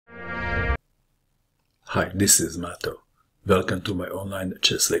Hi, this is Mato. Welcome to my online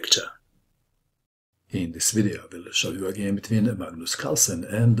chess lecture. In this video I will show you a game between Magnus Carlsen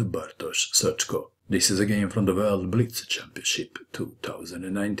and Bartosz Socko. This is a game from the World Blitz Championship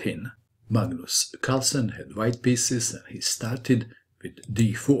 2019. Magnus Carlsen had white pieces and he started with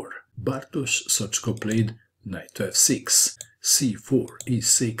d4. Bartosz Socko played knight to f6, c4,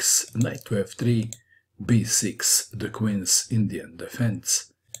 e6, knight to f3, b6, the queen's Indian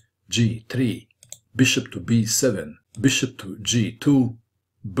defense, g3, bishop to b7, bishop to g2,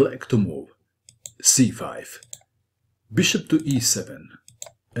 black to move, c5, bishop to e7,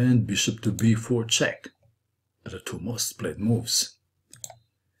 and bishop to b4 check, the two most played moves.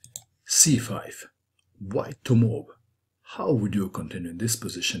 c5, white to move. How would you continue in this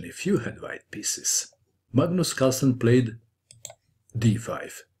position if you had white pieces? Magnus Carlsen played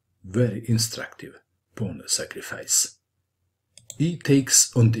d5, very instructive pawn sacrifice. E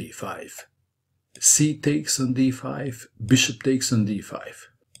takes on d5. C takes on d5, bishop takes on d5.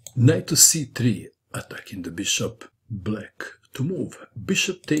 Knight to c3, attacking the bishop, black to move.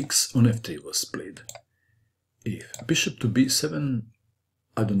 Bishop takes on f3 was played. If bishop to b7,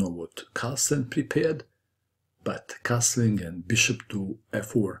 I don't know what Carlsen prepared, but castling and bishop to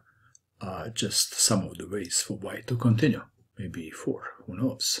f4 are just some of the ways for white to continue. Maybe e4, who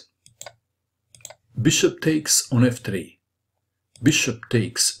knows. Bishop takes on f3. Bishop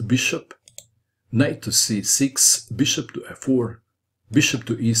takes bishop. Knight to c6, bishop to f4, bishop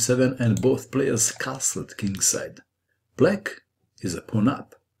to e7, and both players castled kingside. Black is a pawn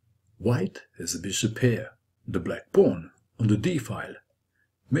up. White has a bishop here. The black pawn on the d-file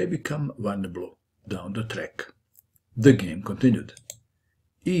may become vulnerable down the track. The game continued.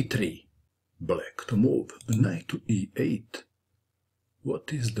 e3, black to move, knight to e8.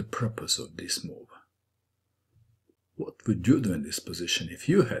 What is the purpose of this move? What would you do in this position if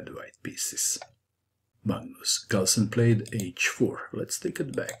you had white pieces? Magnus Carlsen played h4. Let's take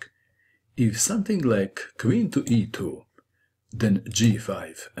it back. If something like queen to e2, then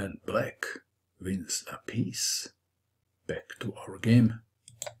g5 and black wins a piece. Back to our game.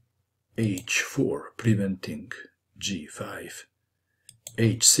 h4 preventing g5.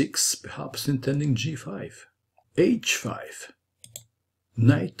 h6 perhaps intending g5. h5.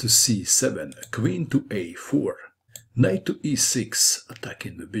 Knight to c7, queen to a4. Knight to e6,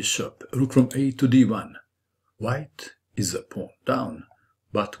 attacking the bishop, rook from a to d1. White is a pawn down,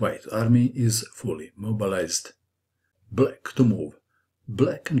 but white army is fully mobilized. Black to move.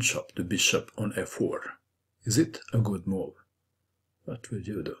 Black can chop the bishop on f4. Is it a good move? What will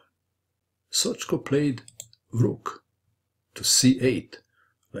you do? Socko played rook to c8.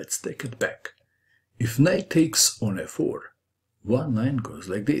 Let's take it back. If knight takes on f4, one line goes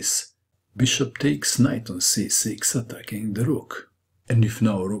like this. Bishop takes knight on c6, attacking the rook. And if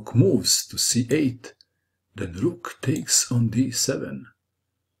now rook moves to c8, then rook takes on d7,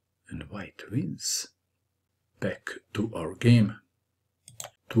 and white wins. Back to our game.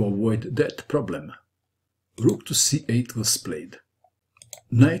 To avoid that problem, rook to c8 was played.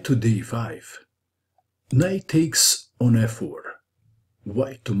 Knight to d5. Knight takes on f4.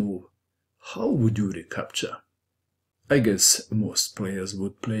 White to move. How would you recapture? I guess most players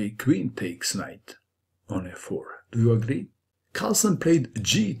would play queen takes knight on f4. Do you agree? Carlsen played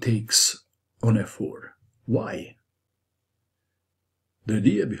g takes on f4. Why? The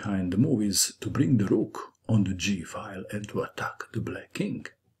idea behind the move is to bring the rook on the g file and to attack the black king.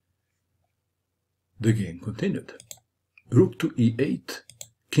 The game continued. Rook to e8,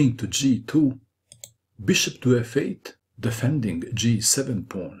 king to g2, bishop to f8, defending g7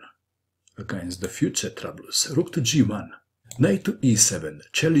 pawn against the future troubles. Rook to g1, knight to e7,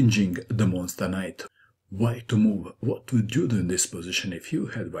 challenging the monster knight. White to move. What would you do in this position if you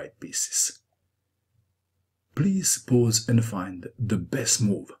had white pieces? Please pause and find the best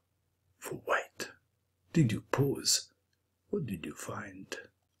move for white. Did you pause? What did you find?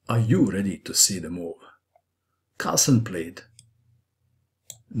 Are you ready to see the move? Carlsen played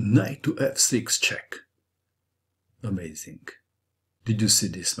knight to f6 check. Amazing. Did you see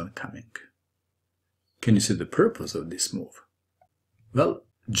this one coming? Can you see the purpose of this move? Well,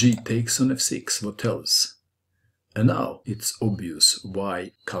 g takes on f6, what else? And now it's obvious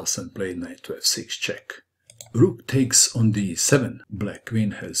why Carlsen played knight to f6 check. Rook takes on d7, black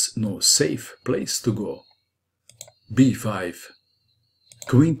queen has no safe place to go. b5,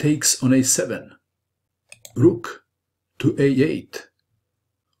 queen takes on a7, rook to a8.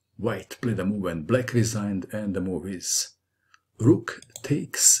 White played a move and black resigned, and the move is rook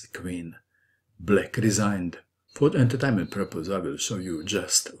takes queen. Black resigned. For the entertainment purpose I will show you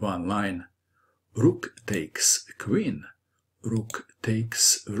just one line. Rook takes queen. Rook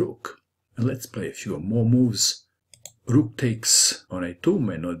takes rook. And let's play a few more moves. Rook takes on a2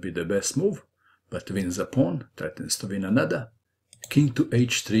 may not be the best move, but wins a pawn, threatens to win another. King to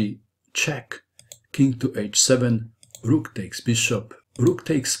h3, check. King to h7, rook takes bishop. Rook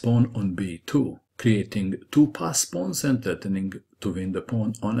takes pawn on b2, creating two pass pawns and threatening to win the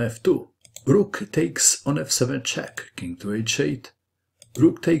pawn on f2. Rook takes on f7 check, king to h8.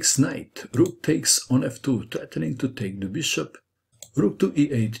 Rook takes knight, rook takes on f2, threatening to take the bishop. Rook to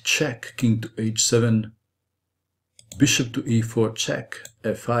e8 check, king to h7. Bishop to e4 check,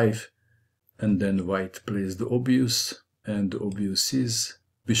 f5. And then white plays the obvious, and the obvious is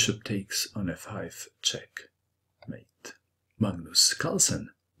bishop takes on f5 check, mate. Magnus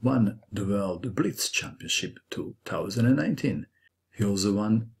Carlsen won the World Blitz Championship 2019. He also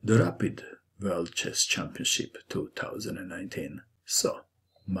won the Rapid World Chess Championship 2019. So,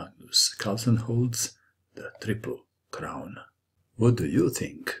 Magnus Carlsen holds the triple crown. What do you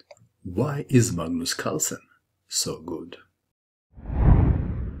think? Why is Magnus Carlsen so good?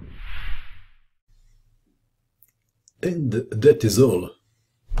 And that is all.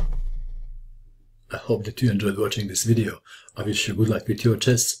 I hope that you enjoyed watching this video. I wish you good luck with your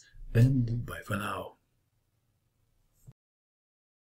chess, and bye for now.